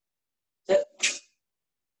 Sit.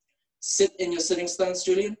 Sit in your sitting stance,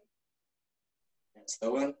 Julian. That's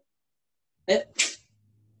the one. Sit.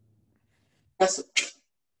 Yes.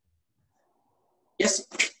 Yes.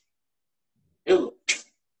 Yo.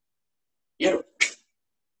 Yo.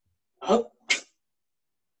 Up.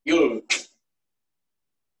 Yo.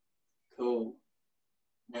 Cool.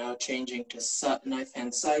 Now changing to knife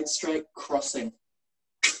hand side strike, crossing.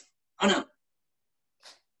 Ana.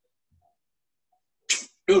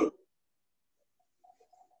 Yo.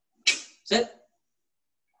 Sit.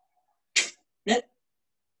 Net.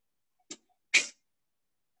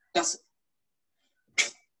 Yes.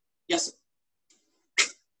 Yes.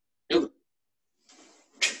 Yo.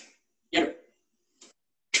 Yo.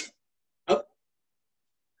 Up.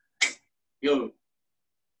 Yo.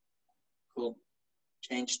 Cool.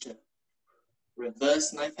 Change to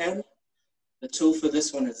reverse knife hand. The tool for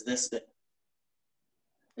this one is this bit.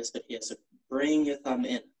 This bit here. So bring your thumb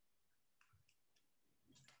in.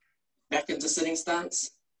 Back into sitting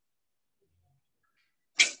stance.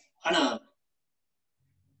 Hana.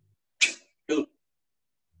 2.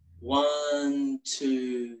 1,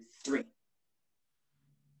 2, 3.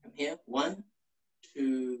 From here. 1,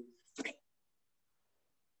 2, 3.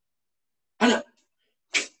 Hana.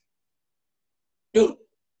 2.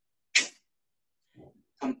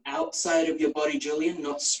 Come outside of your body, Julian,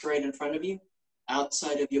 not straight in front of you.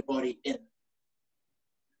 Outside of your body, in.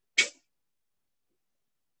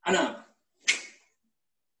 Hana.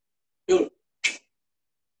 2.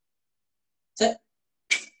 Sit.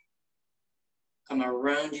 Come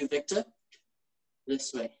around you, Victor.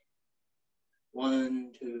 This way.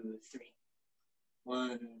 1, 2, 3.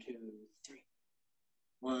 1, 2, 3.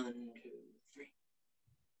 1, 2, 3.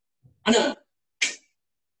 Hana.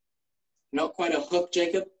 Not quite a hook,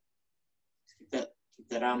 Jacob. Keep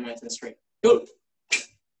that arm nice and straight. Good.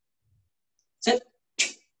 Sit.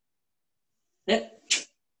 Net.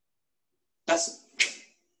 That's it.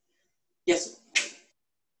 Yes.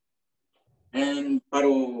 And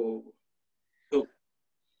paro. Cool.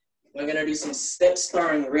 We're gonna do some step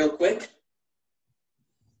sparring real quick.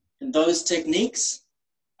 And those techniques,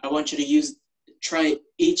 I want you to try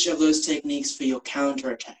each of those techniques for your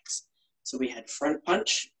counter attacks. So we had front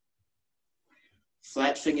punch,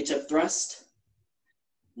 flat fingertip thrust,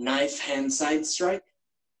 knife hand side strike,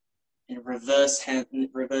 and reverse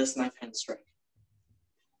knife hand strike.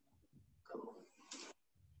 Cool.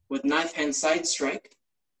 With knife hand side strike,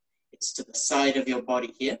 it's to the side of your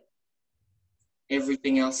body here.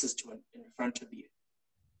 Everything else is in front of you.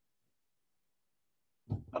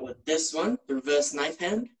 But with this one, the reverse knife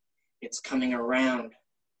hand, it's coming around.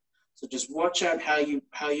 So just watch out how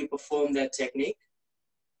you perform that technique.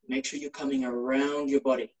 Make sure you're coming around your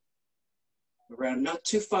body. Around, not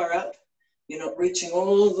too far out. You're not reaching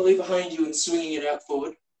all the way behind you and swinging it out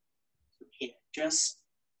forward. Here, just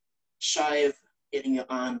shy of getting your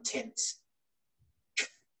arm tense.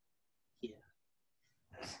 Here.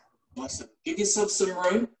 Awesome. Give yourself some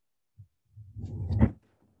room.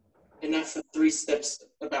 Enough for 3 steps,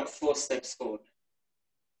 about 4 steps forward.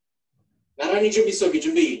 Narani Jumbi Sogi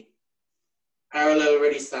Jumbi. Parallel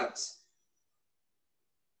ready stance.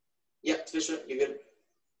 Yep, Fisher, you're good.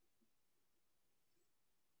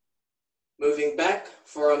 Moving back,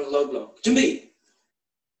 forearm low block. Jumbi.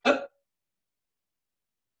 Up.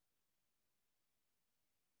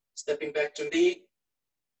 Stepping back, Jumbi.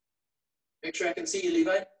 Make sure I can see you,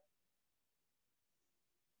 Levi. That's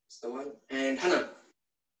the one. And Hana.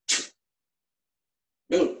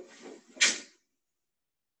 Go.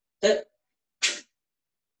 Step.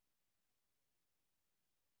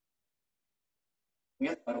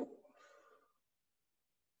 Yep.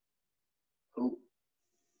 Cool.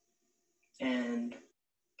 And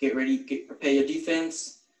get ready, prepare your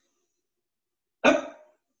defense. Up.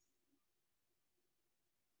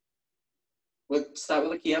 We'll start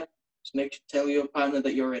with a key up. Just tell your partner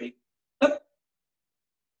that you're ready. Up.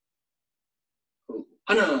 Cool.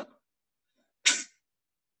 Hana.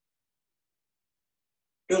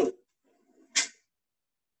 Go.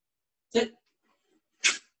 Sit.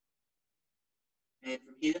 And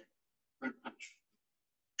from here, front punch.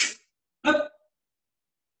 Up.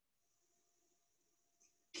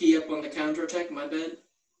 Key up on the counter attack, my bad.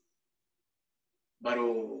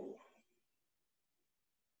 Baro.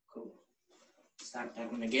 Cool. Start that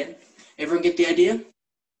one again. Everyone get the idea?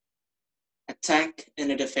 Attack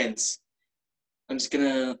and a defense. I'm just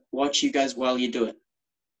gonna watch you guys while you do it.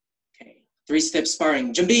 Okay. 3-step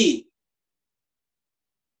sparring. Jumbi.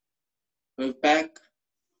 Move back.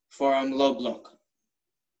 Forearm low block.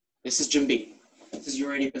 This is Jumbi. This is your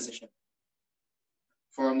ready position.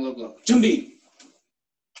 Forearm low block. Jumbi.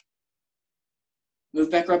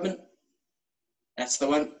 Move back, Robin. That's the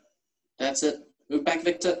one. That's it. Move back,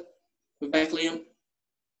 Victor. Move back, Liam.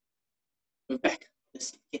 Move back.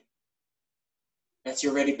 This. Yeah. That's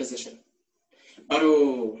your ready position.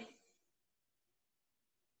 Baru.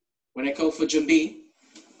 When I call for Jumbi,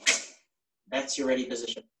 that's your ready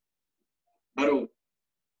position. Baru.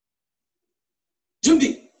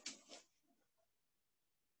 Jumbi.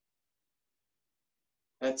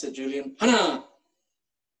 That's it, Julian. Hana.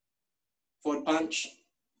 Forward punch.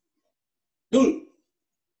 Dul.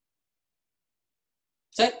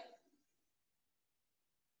 Set.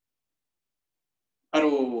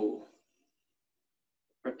 Baru.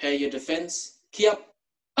 Prepare your defense. Key up.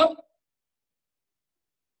 Up.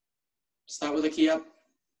 Start with a key up.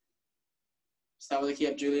 Start with a key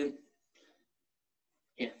up, Julian.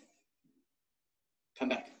 Here. Come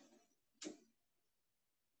back.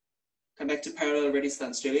 Come back to parallel ready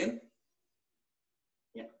stance, Julian.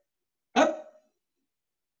 Yeah. Up.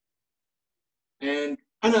 And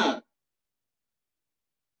Hana.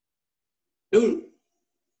 Dul.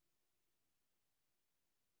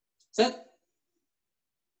 Set.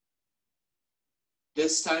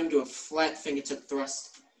 This time do a flat fingertip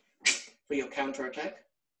thrust for your counter attack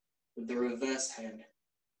with the reverse hand.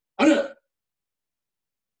 Hana.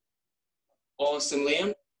 Awesome,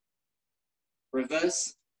 Liam.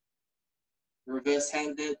 Reverse. Reverse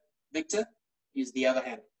handed Victor. Use the other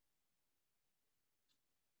hand.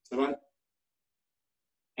 The one.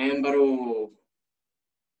 And Baru.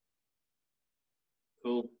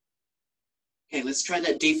 Cool. Okay, let's try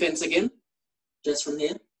that defense again. Just from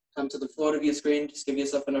here. Come to the forward of your screen. Just give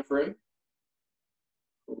yourself enough room.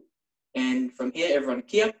 Cool. And from here, everyone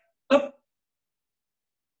key up. Up.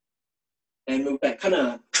 And move back.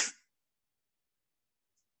 Hana.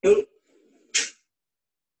 Cool.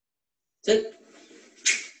 Sit.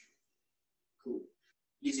 Cool.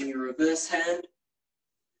 Using your reverse hand.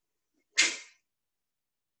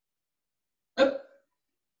 Up.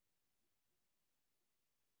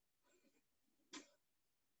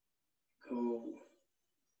 Cool.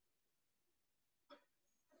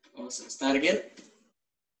 Awesome. Start again.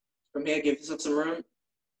 From here, give yourself some room.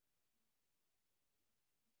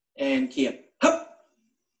 And key up. Up.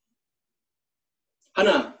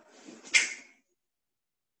 Hana.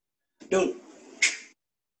 Dul.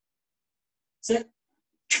 Sit.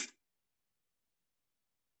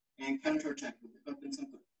 And counter attack with the open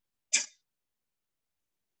simple.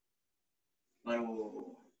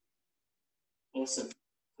 Awesome.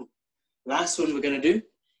 Cool. Last one we're going to do.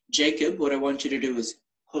 Jacob, what I want you to do is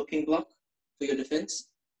hooking block for your defense.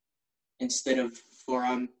 Instead of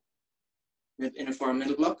forearm, in a forearm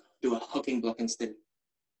middle block, do a hooking block instead.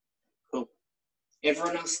 Cool.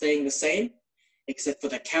 Everyone else staying the same, except for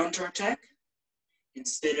the counter attack.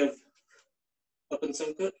 Instead of open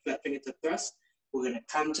suncut, flat fingertip thrust, we're going to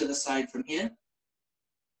come to the side from here.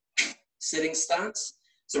 Sitting stance.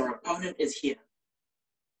 So our opponent is here,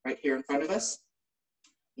 right here in front of us.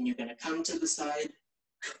 And you're going to come to the side,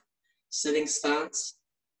 sitting stance,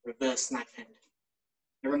 reverse knife hand.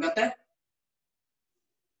 Everyone got that?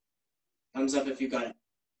 Thumbs up if you got it.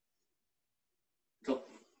 Cool.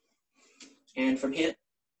 And from here,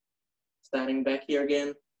 starting back here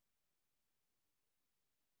again.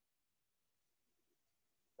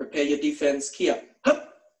 Prepare your defense, key up.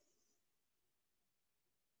 Hup.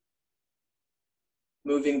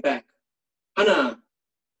 Moving back. Hana.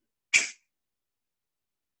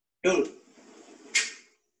 Go.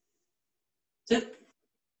 Sit.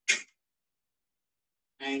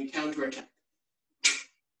 And counter attack.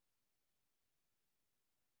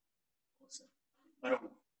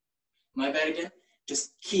 My bad again.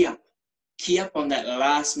 Just key up. Key up on that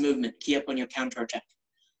last movement. Key up on your counter attack.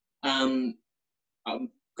 I'm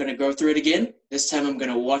gonna go through it again. This time I'm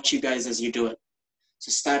gonna watch you guys as you do it.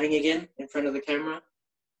 So starting again in front of the camera.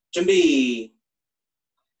 Jumbi.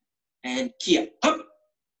 And key up. Hup.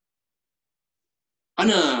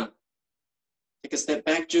 Hana. Take a step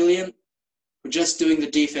back, Julian. We're just doing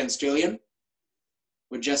the defense, Julian.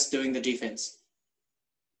 We're just doing the defense.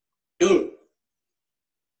 Do.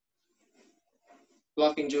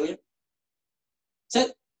 Blocking, Julian.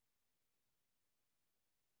 Set.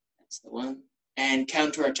 That's the one. And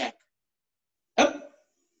counter attack. Up.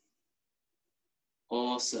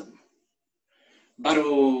 Awesome.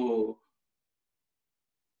 Baru.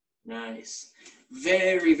 Nice.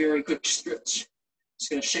 Very, very quick stretch. Just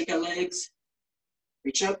gonna shake our legs.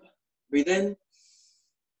 Reach up. Breathe in.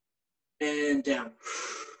 And down.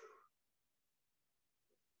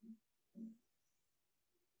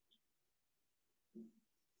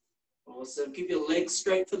 Awesome. Keep your legs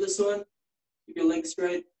straight for this one. Keep your legs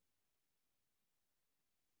straight.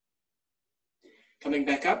 Coming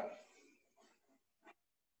back up.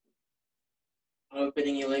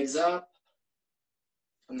 Opening your legs up.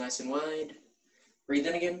 Come nice and wide. Breathe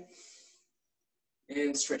in again.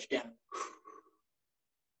 And stretch down.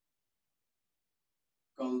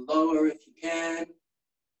 Go lower if you can.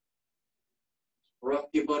 Rock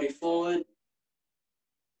your body forward.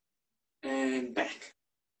 And back.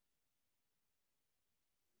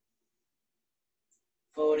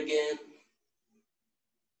 Forward again.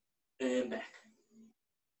 And back.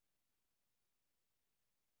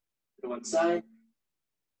 To one side.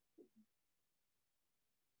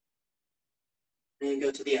 And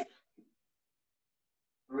go to the other.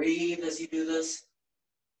 Breathe as you do this.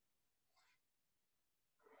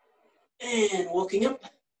 And walking up.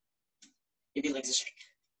 Give your legs a shake.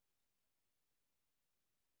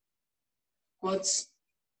 Quads.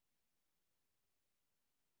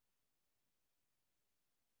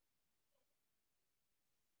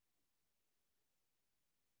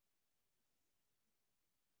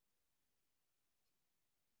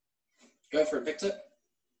 Go for it, Victor.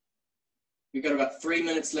 We've got about 3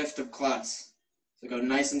 minutes left of class. So go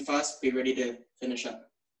nice and fast, be ready to finish up.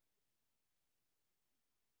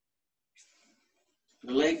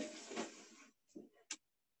 The leg.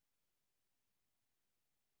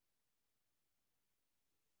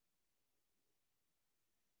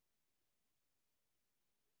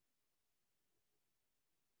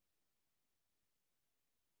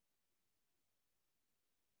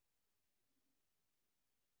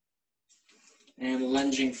 And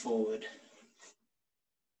lunging forward.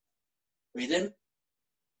 Breathe in.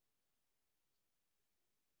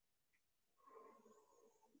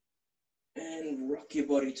 And rock your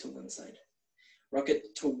body to one side. Rock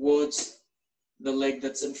it towards the leg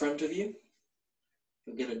that's in front of you.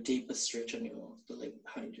 You'll get a deeper stretch on the leg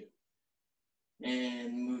behind you.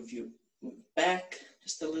 And move back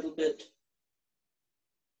just a little bit.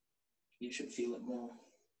 You should feel it more.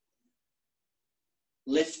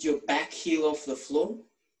 Lift your back heel off the floor.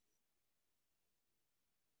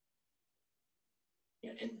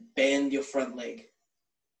 Yeah, and bend your front leg.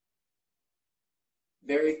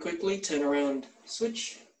 Very quickly, turn around,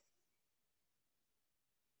 switch.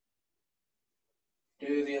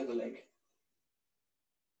 Do the other leg.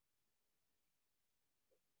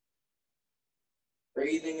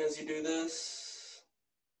 Breathing as you do this.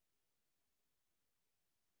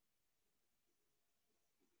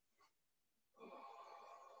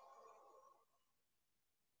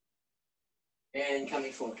 And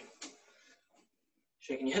coming forward.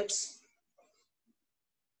 Shaking your hips.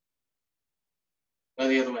 Go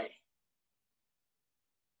the other way.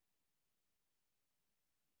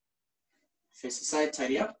 Face the side,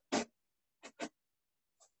 tidy up.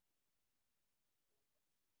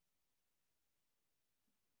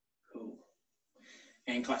 Cool.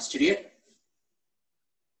 And class studio.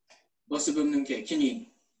 Can you?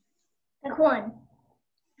 One.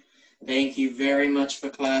 Thank you very much for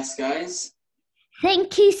class, guys.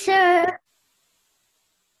 Thank you, sir.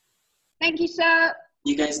 Thank you, sir.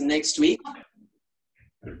 You guys next week.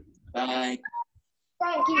 Bye.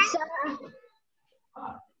 Thank you, sir.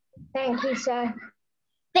 Thank you, sir.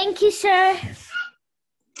 Thank you, sir.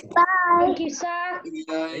 Bye. Thank you, sir. Thank you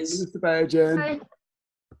guys. Mr Bayogan. Bye.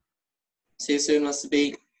 See you soon, Mr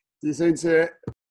B. See you soon, sir.